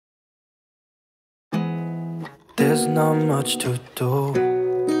There's not much to do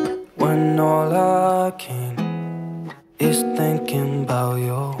when all I can is thinking about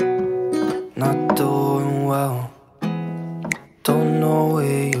you. Not doing well, don't know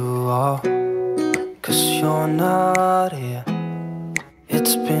where you are, 'cause you're not here.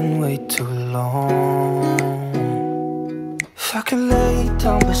 It's been way too long. If I could lay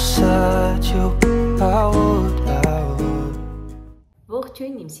down beside you, I would.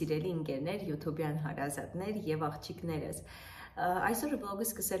 Ողջույն իմ սիրելի ընկերներ, YouTube-յան հարազատներ եւ աղջիկներս։ Այսօր վլոգը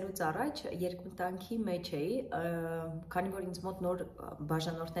սկսելուց առաջ երկմտանքի մեջ էի, քանի որ ինձ մոտ նոր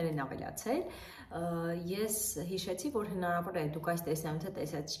բաժանորդներ են ավելացել, ես հիշեցի, որ հնարավոր է դուք այս տեսանյութը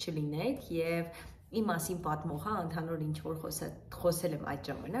տեսած չլինեք եւ իմ մասին պատմողը ընդհանուր ինչ որ խոսել եմ այդ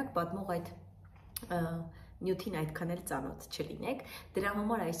ժամանակ, պատմող այդ նյութին այդքան էլ ծանոթ չլինեք, դրա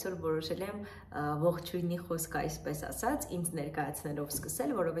համար այսօր որոշել եմ ողջույնի խոսքը այսպես ասած ինձ ներկայացնելով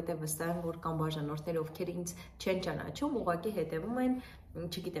սկսել, որովհետև վստահ եմ, որ կան բաժանորդներ, ովքեր ինձ չեն ճանաչում, ուղղակի հետևում են,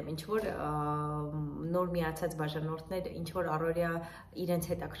 չգիտեմ, ինչ որ նոր միացած բաժանորդներ, ինչ որ առօրյա իրենց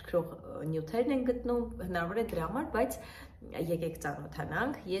հետաքրքրող նյութերն են գտնում, հնարավոր է դրա համար, բայց եկեք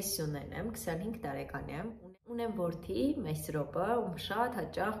ծանոթանանք, ես Սյունեն եմ, 25 տարեկան եմ, ունեմ որդի, Մեսրոպը, ում շատ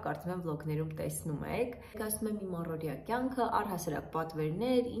հաճախ կարծում եմ վլոգներում տեսնում եք, ասում եմ իմ առօրյա կյանքը, առհասարակ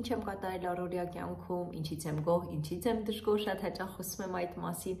պատվերներ, ինչ եմ կատարել առօրյա կյանքում, ինչից եմ գոհ, ինչից եմ դժգոհ, շատ հաճախ խոսում եմ այդ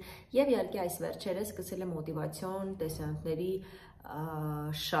մասին, եւ իհարկե այս վերջերս սկսել եմ մոտիվացիոն տեսանյութերի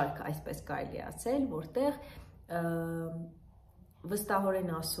շարք, այսպես կարելի ասել, որտեղ վստահորեն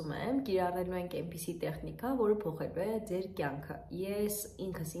ասում եմ, կիրառելու ենք այնպիսի տեխնիկա, որը փոխելու է ձեր կյանքը։ Ես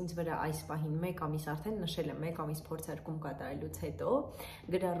ինքս ինձ վրա այս պահին 1 ամիս արդեն նշել եմ, 1 ամիս փորձարկում կատարելուց հետո,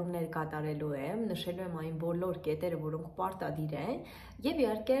 գրառումներ կատարելու եմ, նշելու եմ այն բոլոր կետերը, որոնք պարտադիր են, եւ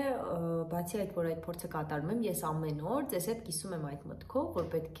իհարկե, բացի այդ, որ այդ փորձը կատարում եմ, ես ամեն օր ձեզ հետ կիսում եմ այդ մտքով, որ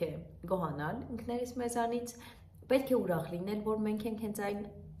պետք է գոհանալ ինքներս մեզանից, պետք է ուրախ լինել, որ մենք ենք հենց այն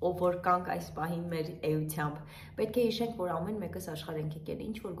ով որ կանք այս պահին մեր էությամբ, պետք է հիշենք, որ ամեն մեկս աշխարհ ենք եկել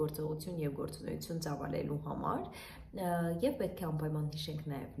ինչ-որ գործողություն եւ գործունեություն ծավալելու համար եւ պետք է անպայման հիշենք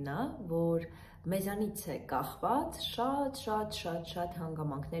նաեւ նա, որ մեզանից է կախված շատ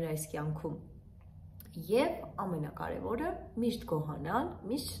հանգամանքներ այս կյանքում եւ ամենակարևորը միշտ գոհանալ,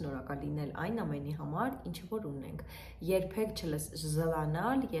 միշտ շնորհակալ լինել այն ամենի համար, ինչը որ ունենք, երբեք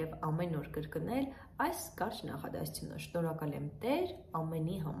չզլանալ եւ ամեն օր կրկնել այս կարճ նախադասությունը. շնորհակալ եմ Տեր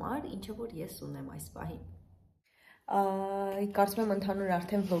ամենի համար, ինչը որ ես ունեմ այս պահին։ Կարծում եմ ընդհանուր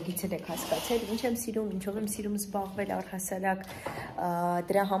արդեն վլոգից եք հասկացել, ինչ եմ սիրում, ինչով եմ սիրում զբաղվել առհասարակ,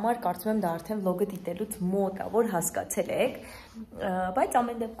 դրա համար կարծում եմ դա արդեն վլոգը դիտելուց մոտ է, որ հասկացել եք, բայց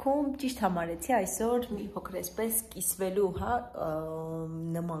ամեն դեպքում ճիշտ համարեցի այսօր մի փոքր էսպես կիսվելու, հա,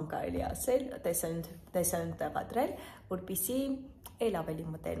 նման կարելի ասել, տեսանյութ տեղադրել, որպեսզի էլ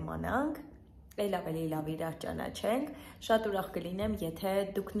ավելի մտերմանանք, էլ ավելի լավ իրար ճանաչենք, շատ ուրախ կլինեմ, եթե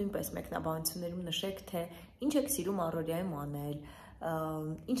դուք նույնպես մեկնաբանություններում նշեք, թե ինչ եք սիրում առօրյայում անել,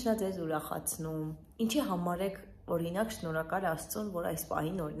 ինչն է ձեզ ուրախացնում, ինչի համար եք օրինակ շնորհակալ Աստծուն, որ այս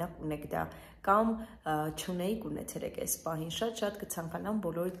պահին օրինակ ունեք դա, կամ չունեիք ունեցել եք այս պահին, շատ կցանկանամ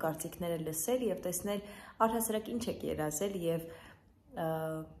բոլորի կարծիքները լսել եւ տեսնել առհասարակ ինչ եք երազել եւ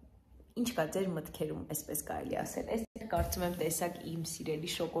ինչ կա ձեր մտքերում, այսպես կարելի ասել։ Այս կարծում եմ տեսակ իմ սիրելի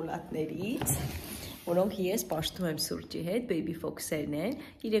շոկոլադներից, որոնք ես պաշտում եմ սուրճի հետ, baby fox-երն են,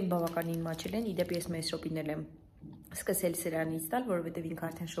 իրենք բավականին մաչել են, իդեպ ես Մեսրոպին եմ սկսել սրանից տալ, որովհետև ինքը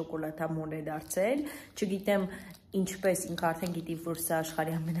արդեն շոկոլադամոլ է դարձել, չգիտեմ ինչպես, ինքը արդեն գիտի, որ սա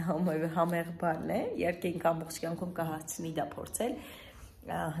աշխարհի ամենահամեղ բանն է, իհարկե ինքը ամբողջ կյանքում կհասցնի դա փորձել,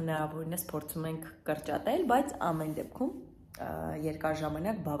 հնարավորինս փորձում ենք կրճատել, բայց ամեն դեպքում երկար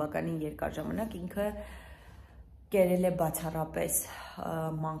ժամանակ, բավականին երկար ժամանակ ինքը կերել է բացառապես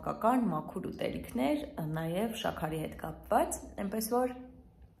մանկական, մաքուր ուտելիքներ, նաև շաքարի հետ կապված, այնպես որ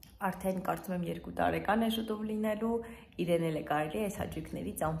արդեն կարծում եմ 2 տարեկան է շուտով լինելու, իրեն էլ է կարելի այս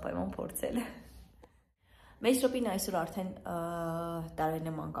հաճույքներից անպայման փորձել։ Մեսրոպին այսօր արդեն տարել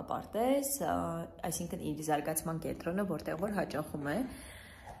է մանկապարտեզ, այսինքն իր զարգացման կենտրոնը, որտեղ որ հաճախում է,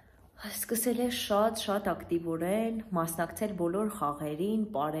 սկսել է շատ ակտիվորեն մասնակցել բոլոր խաղերին,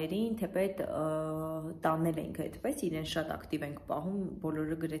 պարերին, թեպետ տանել ենք այդպես, իրեն շատ ակտիվ ենք պահում,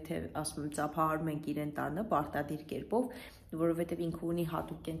 բոլորը գրեթե ասում եմ ծափահարում ենք իրեն տանը պարտադիր կերպով, որովհետև ինքը ունի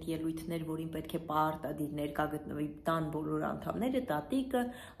հատուկ ելույթներ, որին պետք է պարտադիր ներկա գտնվի տան բոլոր անդամները, տատիկը,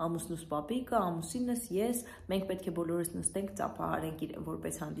 ամուսնուս պապիկը, ամուսինս, ես, մենք պետք է բոլորս նստենք, ծափահարենք իրեն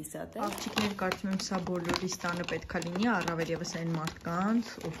որպես հանդիսատեր։ Աղջիկներ, կարծում եմ սա բոլորիս տանը պետք է լինի, առավել եւս այն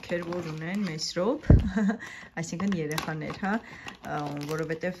մարդկանց, ովքեր որ ունեն Մեսրոպ, այսինքն երեխաներ, հա,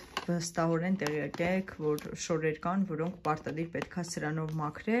 որովհետև վստահորեն տեղյակ եք, որ շորեր կան, որոնք պարտադիր պետքա սրանով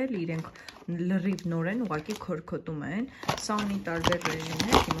մաքրել, իրենք լրիվ նորեն ուղղակի քորքոտում են։ Սա ունի տարբեր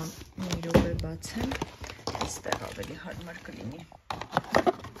ռեժիմներ, հիմա մի րոպե բացեմ, այստեղ ավելի հարմար կլինի։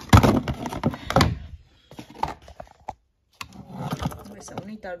 Այսա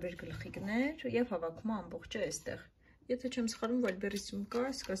ունի տարբեր գլխիկներ եւ հավաքում ամբողջը այստեղ։ Եթե չեմ սխալվում, Վալբերիսում կա,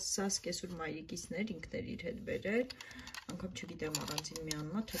 սա սկեսուր մայրիկիցներ ինքներ իր հետ բերել, անգամ չգիտեմ առանցին մի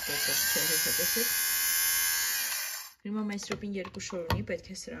անունը, թե տոկոս չէ, հետատեսեք։ Հիմա մեծ րոպին 2 շոր ունի,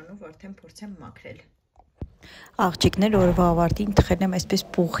 պետք է սրանով արդեն փորձեմ մաքրել։ Աղջիկներ օրվա ավարտին թխել եմ այսպես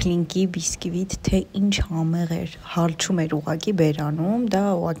պուխլինկի բիսկվիտ, թե ինչ համեղ էր, հալչում էր ուղակի բերանում, դա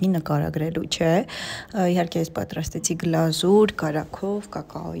ուղակի նկարագրելու չէ, իհարկե ես պատրաստեցի գլազուր, կարագով,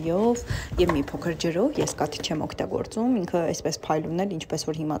 կակաոյով եւ մի փոքր ջրով, ես կաթ չեմ օգտագործում, ինքը այսպես փայլունել, ինչպես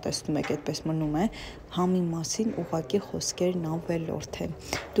որ հիմա տեսնում եք, այդպես մնում է, համի մասին ուղակի խոսքերն ավելորդ են։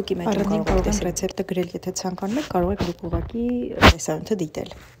 Դուք իմ հետ կարող եք ռեցեպտը գրել, եթե ցանկանում եք, կարող եք դուք ուղակի տեսանյութը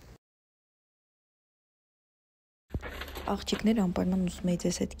դիտել։ Աղջիկներ անպայման ուզում էի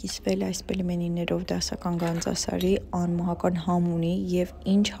ձեզ հետ կիսվել այս պելմենիներով դասական գանձասարի անմահական համ ունի եւ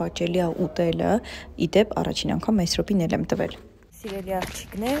ինչ հաճելի է ուտելը, իդեպ առաջին անգամ մեծ րոպին եմ տվել։ Սիրելի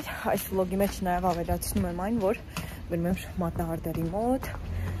աղջիկներ, այս վլոգի մեջ նաեւ ավելացնում եմ այն, որ գնում եմ Մատնահարդարի մոտ,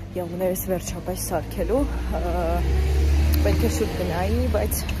 եղունգներս վերջապես սարքելու, պետք է շուտ գնայի,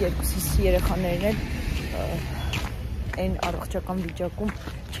 բայց երկուսիս երեխաներն էլ այն առողջական վիճակում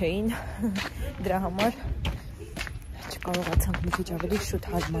չէին, դրա համար չկարողացանք մի քիչ ավելի շուտ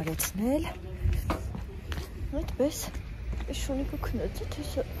հարմարեցնել։ Այդպես, այս շունիկը քնած է, թե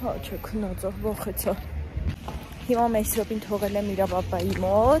հա չէ քնած է, վախեցա։ Հիմա մեծ րոպին թողել եմ իր պապայի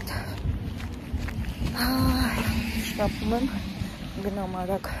մոտ։ Շտապում եմ, գնամ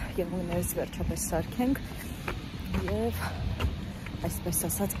արագ եղունգներս վերջապես սարքենք եւ այսպես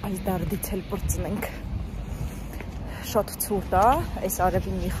ասած այս դարդից էլ պրծնենք։ Շատ ցուրտ է, այս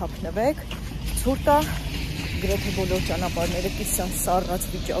արևին մի խափնվեք, ցուրտ է, գրեթե բոլոր ճանապարհները կիսան սառած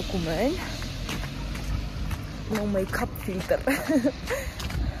վիճակում են։ No make-up filter։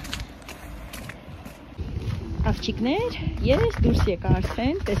 Աղջիկներ, ես դուրս եկա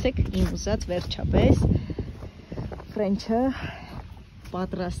արդեն, տեսեք իմ ուզած վերջապես ֆրենչը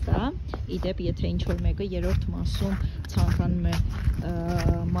պատրաստ է։ Իդեպ, եթե ինչ-որ մեկը երրորդ մասում ցանկանում է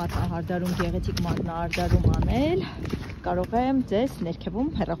Մատնահարդարում, գեղեցիկ Մատնահարդարում անել, կարող եմ ձեզ ներքևում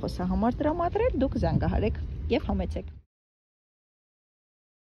հեռախոսահամար տրամադրել, դուք զանգահարեք եւ համեցեք։